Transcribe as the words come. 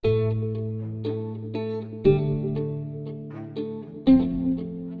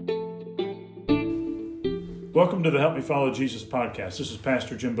Welcome to the Help Me Follow Jesus podcast. This is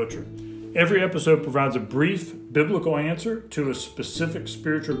Pastor Jim Butcher. Every episode provides a brief biblical answer to a specific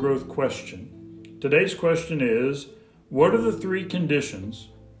spiritual growth question. Today's question is, what are the three conditions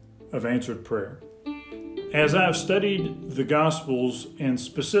of answered prayer? As I've studied the Gospels and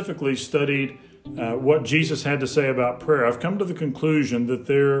specifically studied what Jesus had to say about prayer, I've come to the conclusion that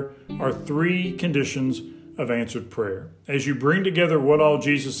there are three conditions of answered prayer. As you bring together what all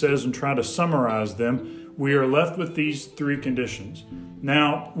Jesus says and try to summarize them, we are left with these three conditions.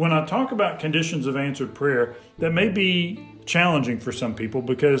 Now, when I talk about conditions of answered prayer, that may be challenging for some people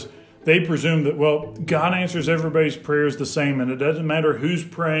because they presume that, well, God answers everybody's prayers the same, and it doesn't matter who's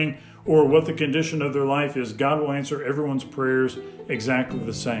praying or what the condition of their life is, God will answer everyone's prayers exactly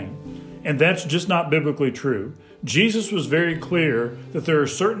the same. And that's just not biblically true. Jesus was very clear that there are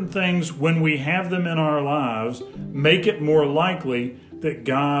certain things when we have them in our lives, make it more likely that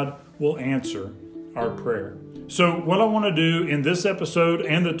God will answer our prayer. So what I want to do in this episode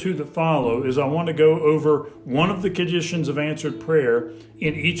and the two that follow is I want to go over one of the conditions of answered prayer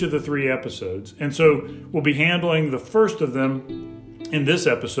in each of the three episodes. And so we'll be handling the first of them in this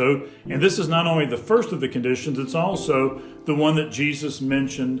episode. And this is not only the first of the conditions, it's also the one that Jesus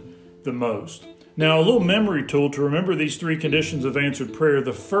mentioned the most. Now, a little memory tool to remember these three conditions of answered prayer.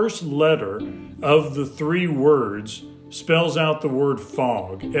 The first letter of the three words spells out the word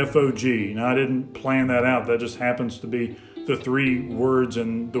fog, F-O-G. Now, I didn't plan that out. That just happens to be the three words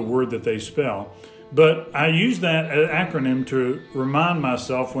and the word that they spell. But I use that acronym to remind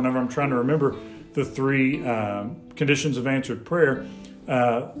myself whenever I'm trying to remember the three conditions of answered prayer.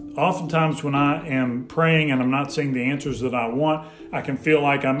 Oftentimes when I am praying and I'm not seeing the answers that I want, I can feel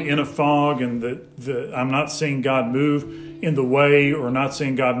like I'm in a fog and that I'm not seeing God move in the way or not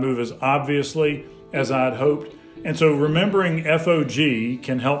seeing God move as obviously as I'd hoped. And so remembering F-O-G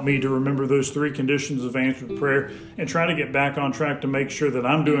can help me to remember those three conditions of answered prayer and try to get back on track to make sure that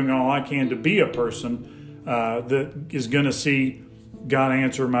I'm doing all I can to be a person that is going to see God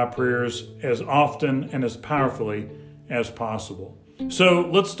answer my prayers as often and as powerfully as possible. So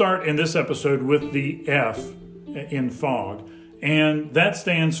let's start in this episode with the F in fog, and that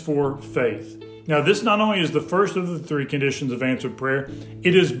stands for faith. Now, this not only is the first of the three conditions of answered prayer,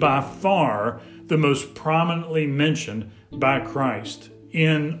 it is by far the most prominently mentioned by Christ.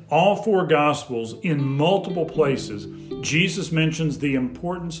 In all four Gospels, in multiple places, Jesus mentions the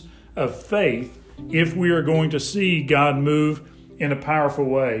importance of faith if we are going to see God move in a powerful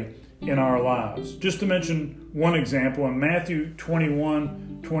way in our lives. Just to mention one example, in Matthew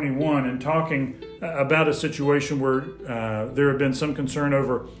 21:21, and talking about a situation where there had been some concern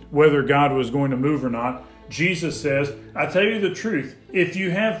over whether God was going to move or not, Jesus says, I tell you the truth, if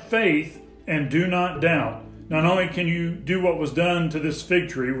you have faith and do not doubt, not only can you do what was done to this fig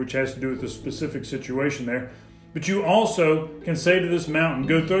tree, which has to do with the specific situation there, but you also can say to this mountain,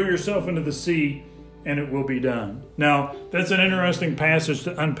 go throw yourself into the sea, and it will be done. Now, that's an interesting passage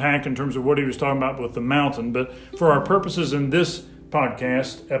to unpack in terms of what he was talking about with the mountain, but for our purposes in this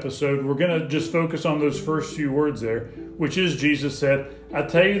podcast episode, we're going to just focus on those first few words there, which is Jesus said, I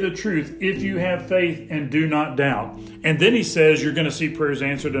tell you the truth, if you have faith and do not doubt. And then he says you're going to see prayers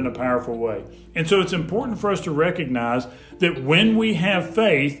answered in a powerful way. And so it's important for us to recognize that when we have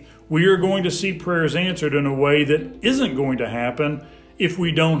faith, we are going to see prayers answered in a way that isn't going to happen if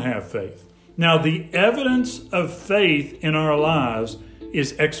we don't have faith. Now, the evidence of faith in our lives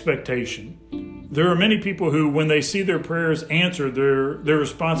is expectation. There are many people who, when they see their prayers answered, their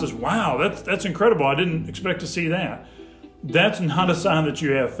response is, wow, that's incredible. I didn't expect to see that. That's not a sign that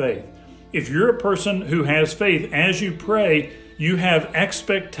you have faith. If you're a person who has faith, as you pray, you have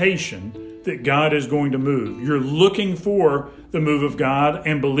expectation that God is going to move. You're looking for the move of God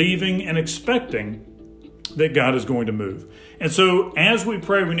and believing and expecting that God is going to move. And so as we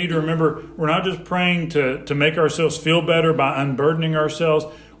pray, we need to remember we're not just praying to make ourselves feel better by unburdening ourselves.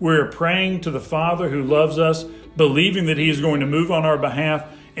 We're praying to the Father who loves us, believing that He is going to move on our behalf,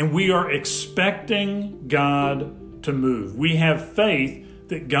 and we are expecting God to move. We have faith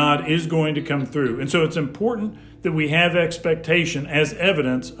that God is going to come through. And so it's important that we have expectation as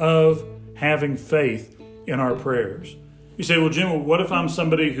evidence of having faith in our prayers. You say, well, Jim, what if I'm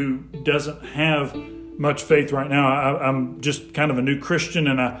somebody who doesn't have much faith right now? I'm just kind of a new Christian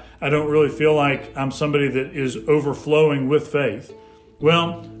and I don't really feel like I'm somebody that is overflowing with faith.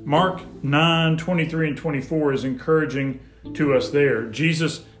 Well, Mark 9:23 and 24 is encouraging to us there.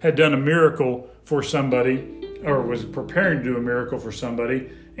 Jesus had done a miracle for somebody, or was preparing to do a miracle for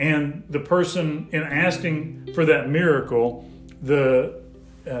somebody, and the person in asking for that miracle,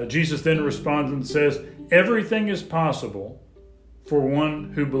 Jesus then responds and says, everything is possible for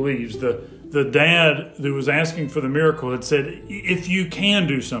one who believes. The dad who was asking for the miracle had said, if you can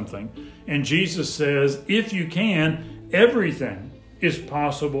do something. And Jesus says, if you can, everything is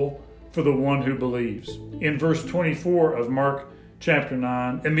possible for the one who believes. In verse 24 of Mark chapter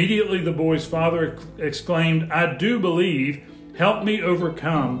 9, immediately the boy's father exclaimed, I do believe, help me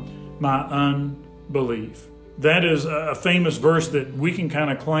overcome my unbelief. That is a famous verse that we can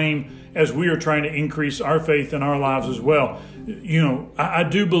kind of claim as we are trying to increase our faith in our lives as well. I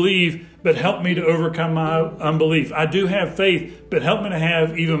do believe, but help me to overcome my unbelief. I do have faith, but help me to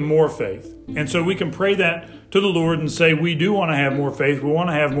have even more faith. And so we can pray that to the Lord and say, we do want to have more faith. We want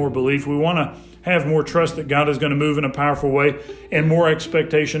to have more belief. We want to have more trust that God is going to move in a powerful way, and more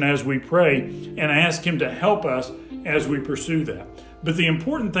expectation as we pray, and ask Him to help us as we pursue that. But the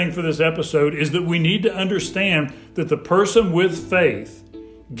important thing for this episode is that we need to understand that the person with faith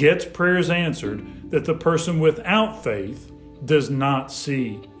gets prayers answered, that the person without faith does not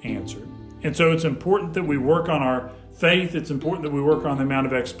see answered. And so it's important that we work on our faith. It's important that we work on the amount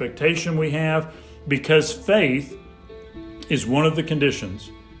of expectation we have, because faith is one of the conditions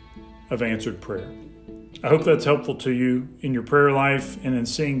of answered prayer. I hope that's helpful to you in your prayer life and in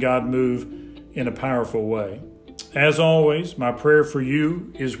seeing God move in a powerful way. As always, my prayer for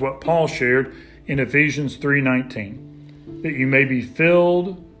you is what Paul shared in Ephesians 3:19, that you may be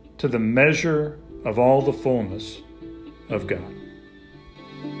filled to the measure of all the fullness of God.